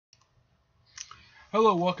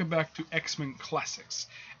Hello, welcome back to X-Men Classics.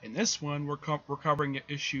 In this one, we're covering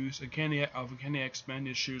Uncanny X-Men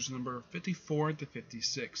issues number 54 to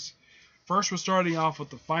 56. First, we're starting off with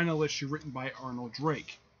the final issue written by Arnold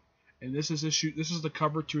Drake, and this is the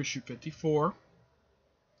cover to issue 54,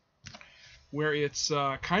 where it's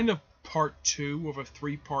kind of part two of a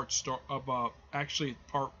three-part story actually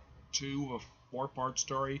part two of a four-part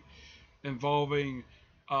story involving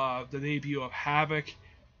the debut of Havoc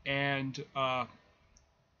and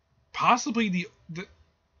possibly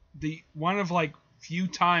the one of like few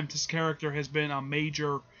times this character has been a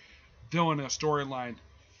major villain in a storyline,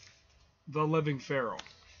 the Living Pharaoh.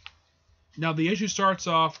 Now the issue starts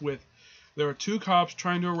off with there are two cops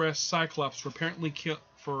trying to arrest Cyclops for apparently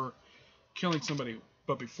killing somebody.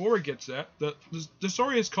 But before it gets that, the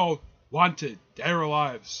story is called Wanted, Dead or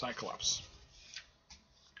Alive, Cyclops.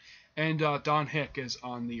 And Don Hick is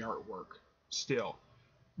on the artwork still.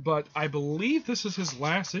 But I believe this is his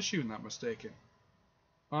last issue, not mistaken.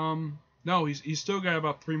 No, he's still got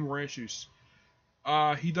about 3 more issues.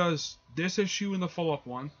 He does this issue and the follow-up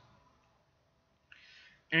one.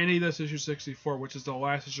 And he does issue 64, which is the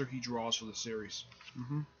last issue he draws for the series.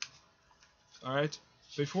 Alright.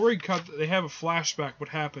 Before he cut, they have a flashback what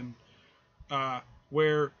happened,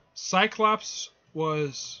 where Cyclops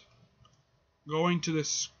was going to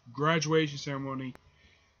this graduation ceremony,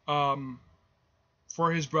 for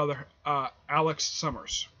his brother, Alex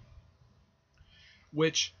Summers,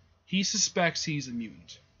 which he suspects he's a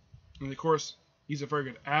mutant. And of course, he's a very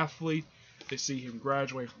good athlete. They see him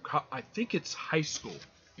graduate from, I think it's high school,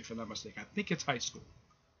 if I'm not mistaken. I think it's high school.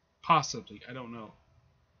 Possibly, I don't know.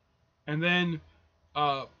 And then,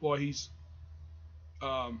 he's,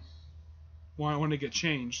 want to get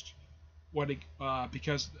changed,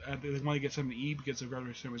 because they want to get something to eat because the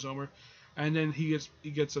graduation ceremony is over. And then he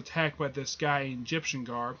gets attacked by this guy in Egyptian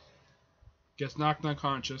garb, gets knocked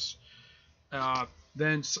unconscious.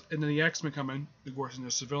 Then the X-Men come in, of course, in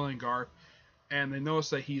the civilian garb, and they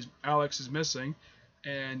notice that Alex is missing,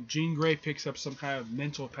 and Jean Grey picks up some kind of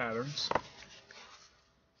mental patterns,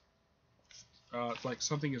 like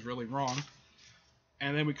something is really wrong.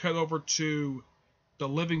 And then we cut over to the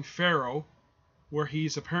Living Pharaoh, where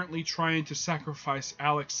he's apparently trying to sacrifice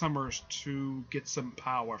Alex Summers to get some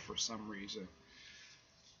power for some reason.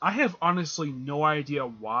 I have honestly no idea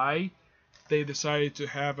why they decided to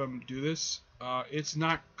have him do this. It's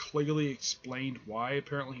not clearly explained why.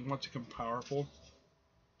 Apparently he wants to become powerful.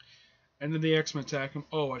 And then the X-Men attack him.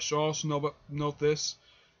 Oh, I should also note this.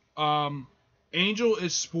 Angel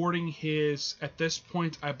is sporting his, at this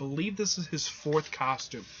point, I believe this is his 4th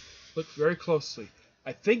costume. Look very closely.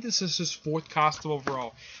 I think this is his 4th costume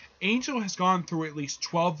overall. Angel has gone through at least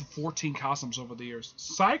 12 to 14 costumes over the years.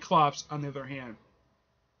 Cyclops, on the other hand,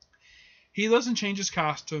 he doesn't change his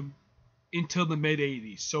costume until the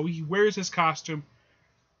mid-80s. So he wears his costume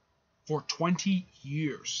for 20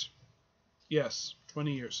 years. Yes,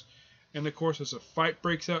 20 years. And of course, as a fight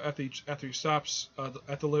breaks out after he stops,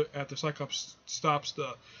 after Cyclops stops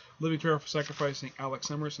the Living Pharaoh for sacrificing Alex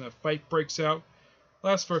Summers, and a fight breaks out,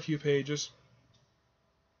 lasts for a few pages.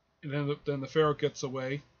 And then the Pharaoh gets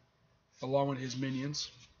away, along with his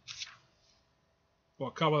minions. Well,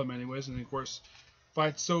 a couple of them anyways. And of course,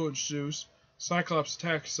 fight still ensues. Cyclops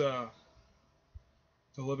attacks the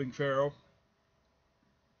Living Pharaoh.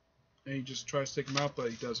 And he just tries to take him out,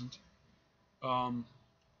 but he doesn't. And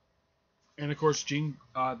of course,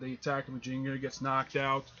 they attack him, and Jean gets knocked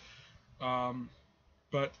out.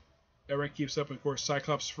 But everyone keeps up. And of course,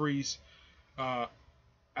 Cyclops frees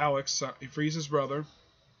Alex. He frees his brother.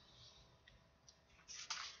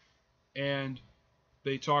 And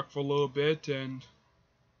they talk for a little bit, and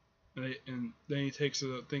then he takes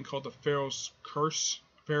a thing called the Pharaoh's Curse,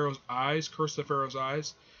 Pharaoh's Eyes, Curse the Pharaoh's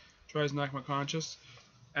Eyes, tries to knock him unconscious,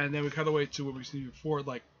 and then we cut away to what we seen before,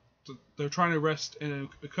 like they're trying to arrest, and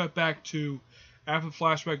we cut back to after the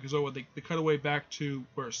flashback is over, they cut away back to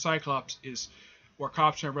where Cyclops is, where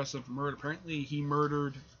cops trying to arrest him for murder. Apparently, he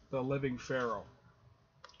murdered the Living Pharaoh.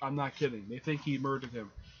 I'm not kidding. They think he murdered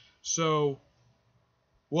him. So.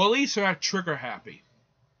 Well, at least they're not trigger happy.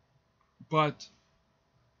 But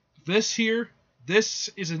this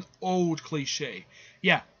is an old cliche.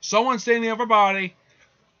 Yeah, someone's standing over a body.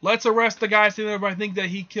 Let's arrest the guy standing over. I think that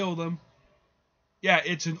he killed him. Yeah,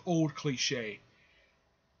 it's an old cliche.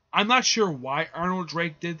 I'm not sure why Arnold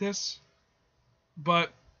Drake did this,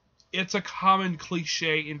 but it's a common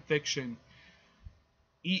cliche in fiction.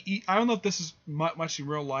 I don't know if this is much in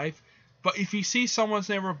real life, but if you see someone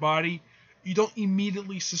standing over a body, you don't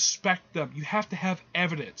immediately suspect them. You have to have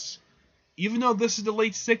evidence. Even though this is the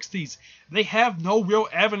late 60s, they have no real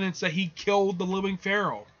evidence that he killed the Living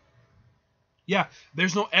Pharaoh. Yeah,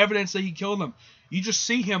 there's no evidence that he killed him. You just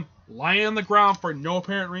see him lying on the ground for no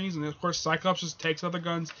apparent reason. And of course, Cyclops just takes out the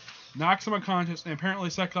guns, knocks him unconscious, and apparently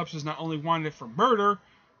Cyclops is not only wanted for murder,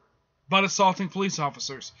 but assaulting police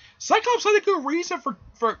officers. Cyclops had a good reason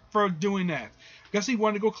for doing that. I guess he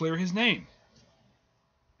wanted to go clear his name.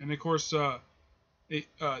 And of course, the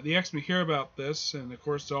X-Men hear about this, and of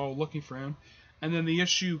course they're all looking for him. And then the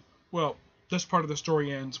issue, well, this part of the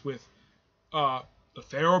story ends with the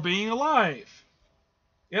Pharaoh being alive.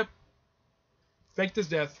 Yep. Faked his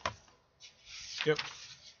death. Yep.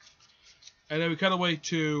 And then we cut away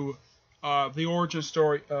to the origin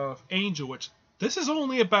story of Angel, which this is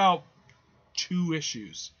only about 2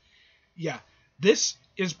 issues. Yeah, this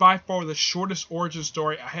is by far the shortest origin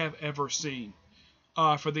story I have ever seen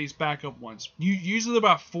for these backup ones. Usually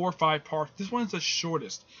about 4 or 5 parts. This one's the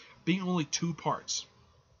shortest, being only 2 parts.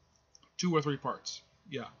 2 or 3 parts.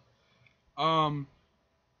 Yeah.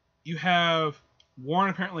 You have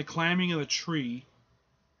Warren apparently climbing in a tree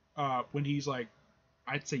when he's like,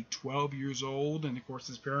 I'd say 12 years old, and of course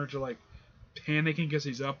his parents are like panicking because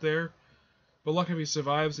he's up there. But luckily he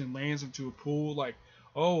survives and lands into a pool. Like,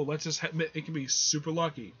 oh, let's just admit it can be super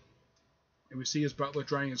lucky. And we see his butler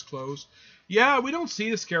drying his clothes. Yeah, we don't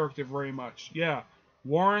see this character very much. Yeah,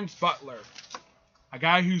 Warren's butler, a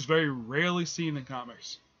guy who's very rarely seen in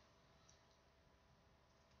comics.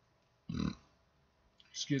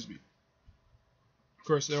 Excuse me. Of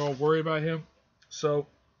course, they're all worried about him, so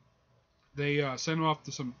they send him off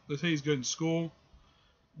to some. They say he's good in school,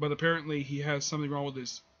 but apparently he has something wrong with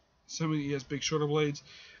his. He has big shoulder blades.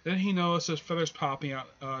 Then he notices feathers popping out.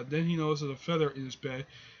 Then he notices a feather in his bed,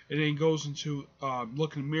 and then he goes into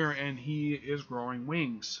look in the mirror, and he is growing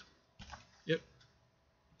wings. Yep.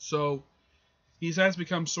 So he has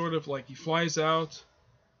become sort of like he flies out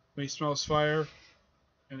when he smells fire,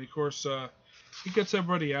 and of course. He gets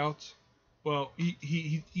everybody out. Well,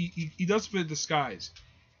 he does a bit of disguise.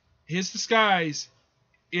 His disguise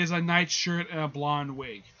is a nightshirt and a blonde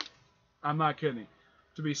wig. I'm not kidding.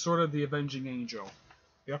 To be sort of the avenging angel.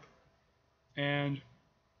 Yep. And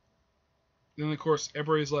then of course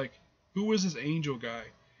everybody's like, who is this angel guy?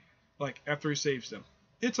 Like after he saves them.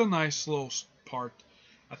 It's a nice little part.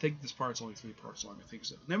 I think this part's only 3 parts long. I think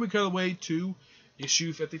so. Then we cut away to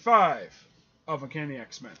issue 55 of Uncanny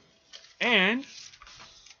X-Men. And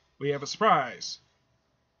we have a surprise.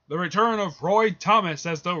 The return of Roy Thomas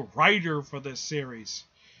as the writer for this series.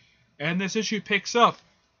 And this issue picks up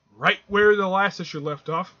right where the last issue left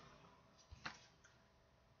off.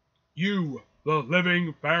 You, the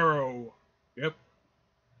living Pharaoh. Yep.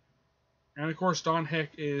 And of course, Don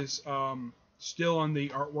Heck is still on the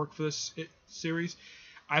artwork for this series.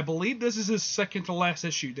 I believe this is his second to last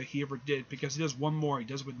issue that he ever did, because he does one more. He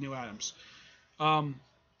does it with Neil Adams.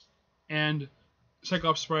 And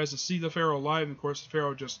Cyclops is surprised to see the Pharaoh alive, and of course the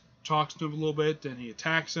Pharaoh just talks to him a little bit, then he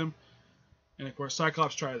attacks him. And of course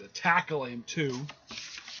Cyclops tries to tackle him too. The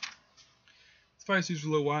fight seems for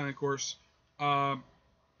a little while, and of course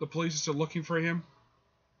the police are still looking for him.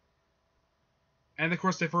 And of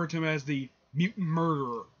course they refer to him as the mutant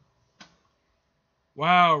murderer.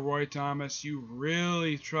 Wow, Roy Thomas, you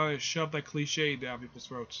really try to shove that cliche down people's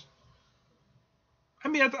throats. I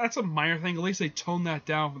mean, that's a minor thing. At least they toned that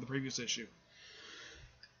down from the previous issue.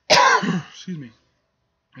 Excuse me.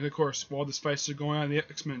 And of course, while this fight is going on, the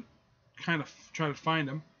X-Men kind of try to find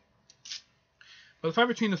him. But the fight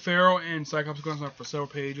between the Pharaoh and Cyclops goes on for several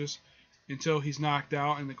pages until he's knocked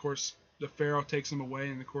out. And of course, the Pharaoh takes him away.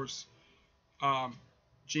 And of course,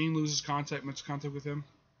 Jean loses mental contact with him.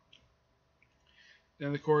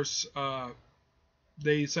 And of course,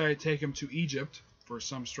 they decide to take him to Egypt for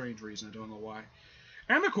some strange reason. I don't know why.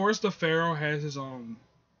 And of course, the Pharaoh has his own.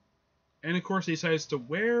 And of course, he decides to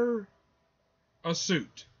wear a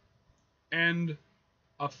suit and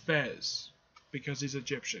a fez because he's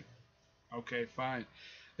Egyptian. Okay, fine.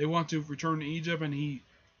 They want to return to Egypt, and he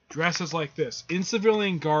dresses like this in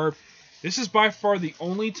civilian garb. This is by far the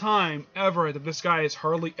only time ever that this guy is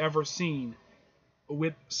hardly ever seen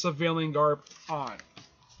with civilian garb on.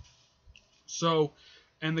 So,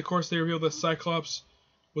 and of course, they reveal that Cyclops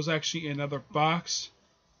was actually in another box.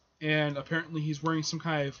 And apparently he's wearing some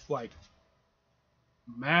kind of, like,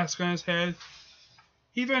 mask on his head.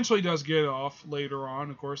 He eventually does get it off later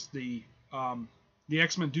on. Of course, the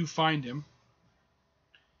X-Men do find him.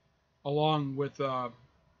 Along with, and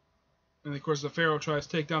of course the Pharaoh tries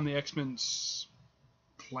to take down the X-Men's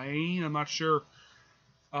plane. I'm not sure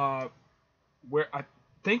where. I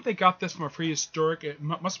think they got this from a prehistoric. It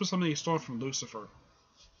must be something he stole from Lucifer.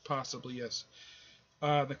 Possibly, yes.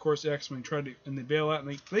 Of course, the X-Men try to, and they bail out,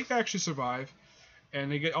 and they actually survive,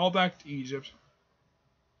 and they get all back to Egypt.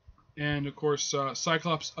 And of course,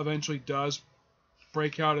 Cyclops eventually does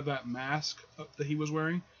break out of that mask that he was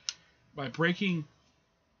wearing by breaking,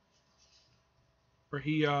 where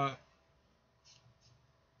he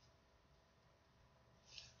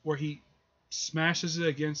smashes it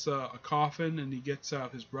against a coffin, and he gets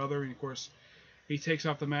out his brother, and of course he takes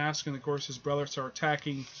off the mask, and of course his brothers start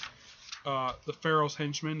attacking the Pharaoh's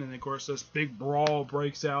henchmen, and of course this big brawl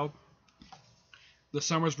breaks out. The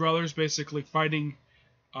Summers brothers basically fighting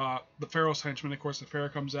the Pharaoh's henchmen. Of course the Pharaoh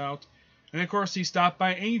comes out, and of course he's stopped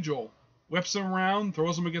by Angel, whips him around,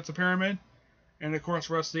 throws him against the pyramid, and of course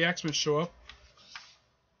the rest of the X-Men show up.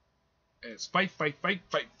 And it's fight, fight, fight,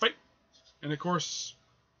 fight, fight, and of course,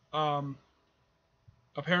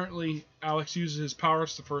 apparently Alex uses his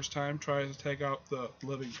powers the first time, tries to take out the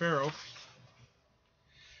living Pharaoh.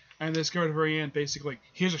 And this go to the very end, basically,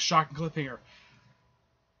 here's a shocking cliffhanger.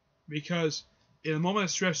 Because in a moment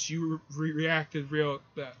of stress, you reacted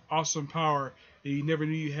that awesome power that you never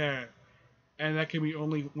knew you had. And that can be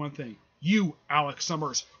only one thing. You, Alex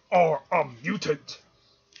Summers, are a mutant.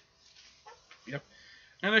 Yep.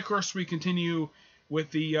 And of course, we continue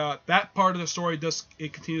with the that part of the story.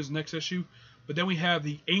 It continues the next issue. But then we have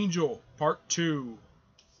the Angel Part 2.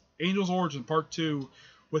 Angel's Origin Part 2.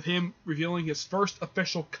 With him revealing his first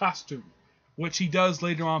official costume, which he does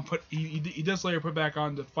later on put back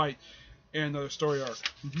on to fight in another story arc.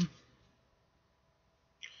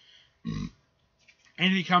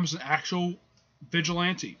 And he becomes an actual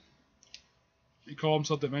vigilante. He called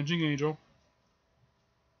himself the Avenging Angel.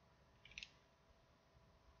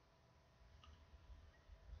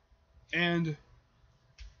 And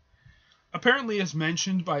apparently it's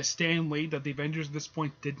mentioned by Stan Lee that the Avengers at this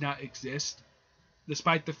point did not exist,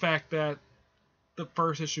 despite the fact that the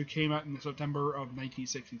first issue came out in September of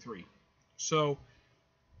 1963. So,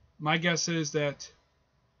 my guess is that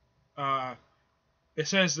it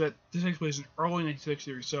says that this takes place in early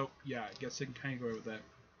 1963, so yeah, I guess they can kind of go away with that.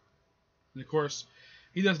 And of course,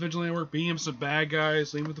 he does vigilante work, beating up some bad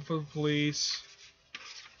guys, leaving with the police.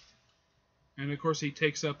 And of course, he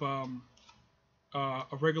takes up a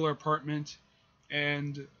regular apartment,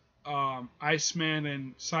 and Iceman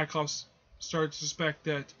and Cyclops start to suspect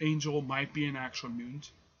that Angel might be an actual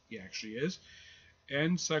mutant. He actually is.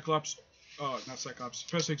 And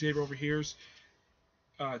Professor Xavier overhears,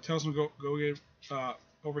 tells him to go get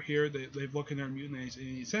over here. They've looked in their mutant, and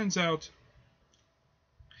he sends out.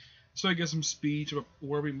 So he gives some speech about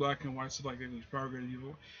wearing black and white, stuff like that. He's power good and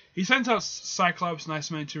evil. He sends out Cyclops and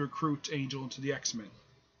Iceman to recruit Angel into the X-Men,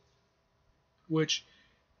 which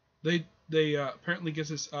they apparently gets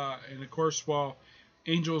this. And of course, while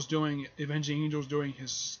Avenging Angel's doing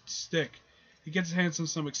his stick, he gets his hands on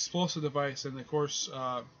some explosive device, and of course,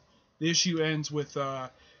 the issue ends with the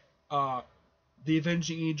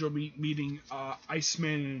Avenging Angel meeting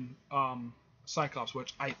Iceman and Cyclops,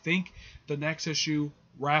 which I think the next issue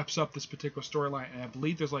wraps up this particular storyline, and I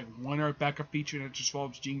believe there's like one other backup feature that just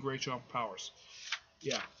involves Jean Grey showing off powers.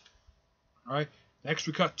 Yeah. Alright, next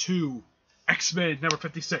we cut to X-Men number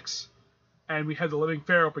 56. And we had the Living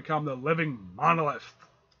Pharaoh become the Living Monolith.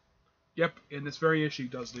 Yep, in this very issue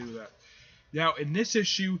does do that. Now, in this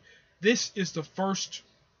issue, this is the first...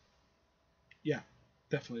 Yeah,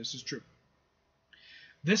 definitely, this is true.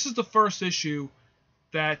 This is the first issue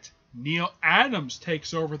that Neil Adams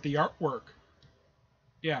takes over the artwork.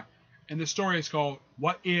 Yeah, and the story is called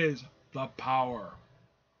What is the Power?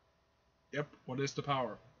 Yep, what is the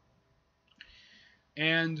power?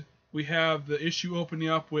 And we have the issue opening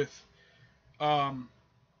up with the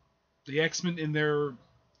X-Men in their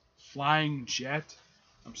flying jet.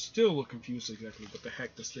 I'm still a little confused exactly what the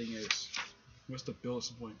heck this thing is. What's the bill at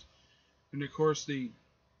some point? And of course,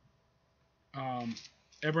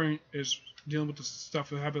 everyone is dealing with the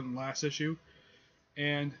stuff that happened in the last issue,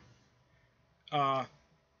 and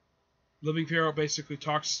Living Pharaoh basically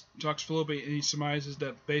talks for a little bit, and he surmises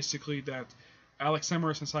that basically that Alex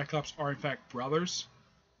Summers and Cyclops are in fact brothers.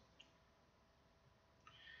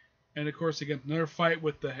 And of course, again, another fight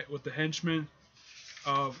with the henchmen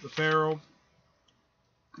of the Pharaoh,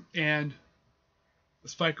 and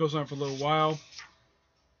this fight goes on for a little while.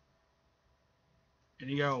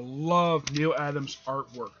 And you gotta love Neil Adams'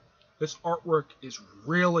 artwork. This artwork is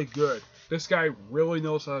really good. This guy really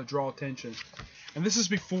knows how to draw attention. And this is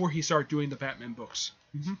before he started doing the Batman books.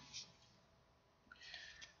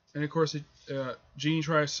 And of course, Jean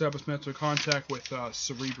tries to establish mental contact with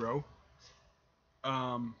Cerebro.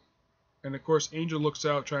 And of course, Angel looks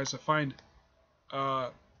out, tries to find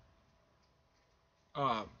Alex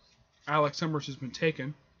Summers has been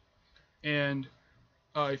taken. And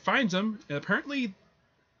he finds him, and apparently,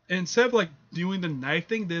 instead of like doing the knife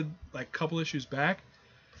thing, did like a couple issues back,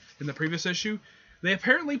 in the previous issue. They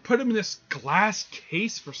apparently put him in this glass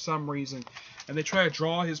case for some reason, and they try to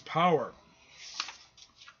draw his power.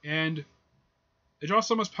 And they draw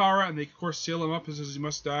so much power, and they of course seal him up and says he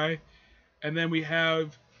must die. And then we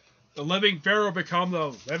have the living Pharaoh become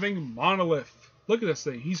the living monolith. Look at this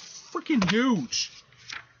thing. He's freaking huge.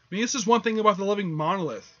 I mean, this is one thing about the living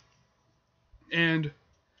monolith. And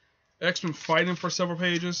X-Men fight him for several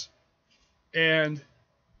pages. And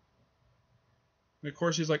of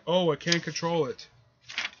course he's like, oh, I can't control it.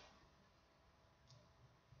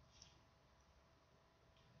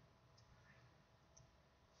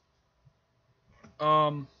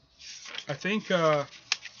 I think, let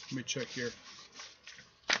me check here.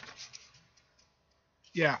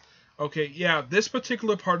 Yeah, okay, yeah, this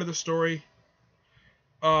particular part of the story,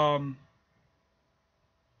 now,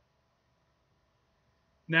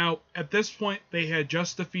 at this point, they had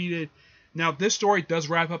just defeated... Now, this story does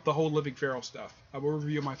wrap up the whole Living Pharaoh stuff. I will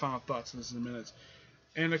review my final thoughts on this in a minute.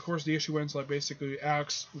 And, of course, the issue ends like basically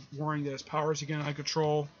Alex worrying that his powers again out of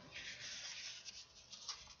control.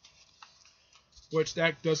 Which,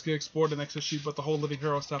 that does get explored in the next issue, but the whole Living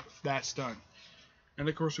Pharaoh stuff, that's done. And,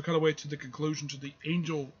 of course, we cut away to the conclusion to the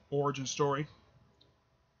Angel origin story.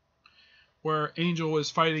 Where Angel is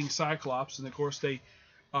fighting Cyclops, and, of course, they...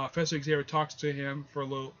 Professor Xavier talks to him for a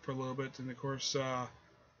little bit, and, of course...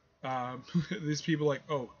 these people like,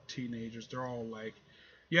 oh, teenagers, they're all like,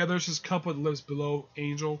 yeah, there's this couple that lives below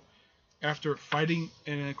Angel. After fighting,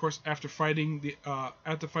 and of course, after fighting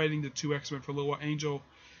the two X-Men for a little while, Angel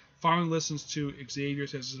finally listens to Xavier,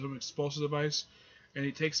 says some explosive device, and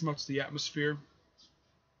he takes him up to the atmosphere.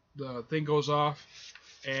 The thing goes off,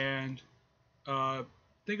 and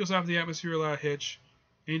thing goes off the atmosphere without a hitch.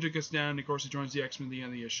 Angel gets down, and of course, he joins the X-Men at the end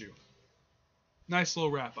of the issue. Nice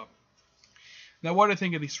little wrap up. Now, what do I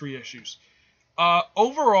think of these 3 issues?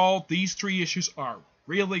 Overall, these 3 issues are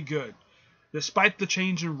really good. Despite the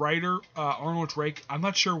change in writer, Arnold Drake, I'm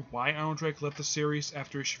not sure why Arnold Drake left the series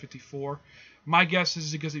after issue 54. My guess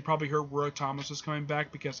is because he probably heard Roy Thomas was coming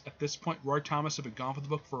back, because at this point, Roy Thomas had been gone from the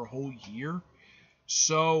book for a whole year.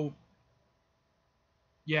 So,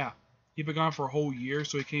 yeah, he'd been gone for a whole year,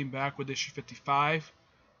 so he came back with issue 55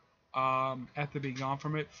 after being gone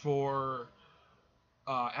from it for...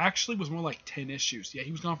 actually was more like 10 issues. Yeah,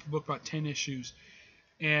 he was gone from the book about 10 issues.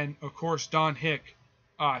 And, of course, Don Hick,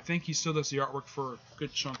 I think he still does the artwork for a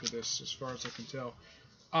good chunk of this, as far as I can tell.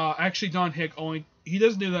 Actually, Don Hick, he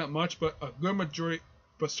doesn't do that much, but a good majority,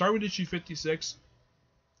 but starting with issue 56,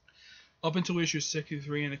 up until issue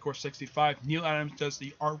 63, and, of course, 65, Neil Adams does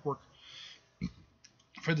the artwork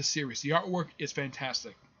for the series. The artwork is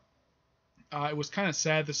fantastic. It was kind of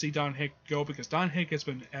sad to see Don Hick go, because Don Hick has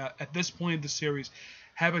been, at this point in the series,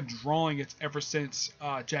 have been drawing it ever since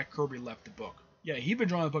Jack Kirby left the book. Yeah, he'd been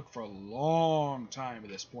drawing the book for a long time at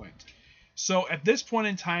this point. So at this point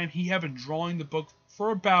in time, he had been drawing the book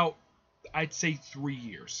for about, I'd say, 3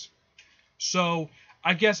 years. So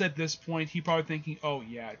I guess at this point, he probably thinking, oh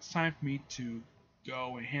yeah, it's time for me to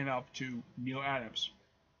go and hand out to Neil Adams.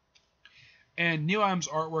 And Neil Adams'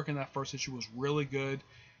 artwork in that first issue was really good.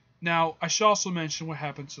 Now, I should also mention what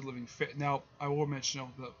happens to the Living Pharaoh. Now, I will mention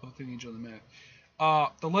the thing in a minute.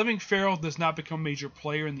 The Living Pharaoh does not become a major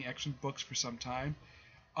player in the X-Men books for some time.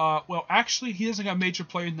 Well, actually, he doesn't get a major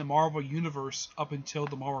player in the Marvel Universe up until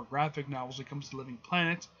the Marvel graphic novels. It comes to Living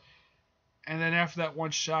Planet. And then after that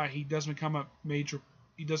one shot, he doesn't become a major...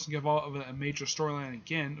 He doesn't get involved in a major storyline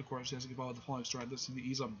again. Of course, he doesn't get involved in the following storyline.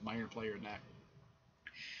 He's a minor player in that.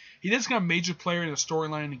 He doesn't get a major player in a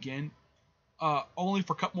storyline again. Only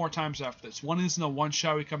for a couple more times after this. One is in the one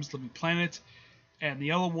shot he comes to Living Planet, and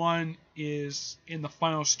the other one is in the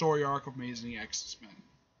final story arc of Amazing X-Men.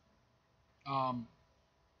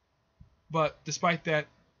 But despite that,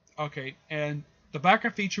 okay, and the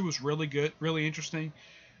background feature was really good, really interesting.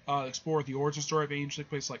 Explored the origin story of Angel, took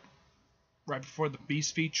place like right before the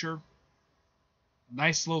Beast feature.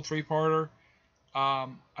 Nice little 3-parter.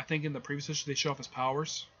 I think in the previous issue they show off his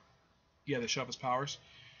powers. Yeah, they show off his powers.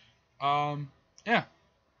 Yeah,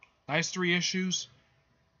 nice 3 issues,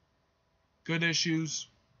 good issues.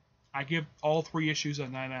 I give all 3 issues a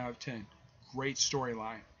 9 out of 10. Great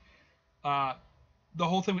storyline. The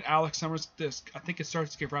whole thing with Alex Summers, I think it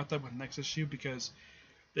starts to get wrapped up with the next issue, because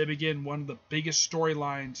they begin one of the biggest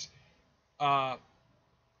storylines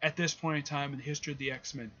at this point in time in the history of the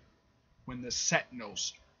X-Men, when the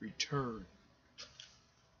Sentinels return.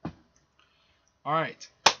 Alright,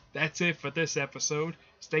 that's it for this episode.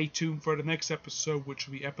 Stay tuned for the next episode, which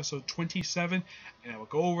will be episode 27, and I will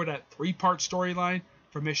go over that 3-part storyline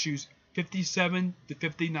from issues 57 to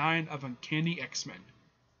 59 of Uncanny X-Men.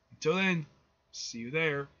 Until then, see you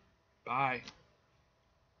there. Bye.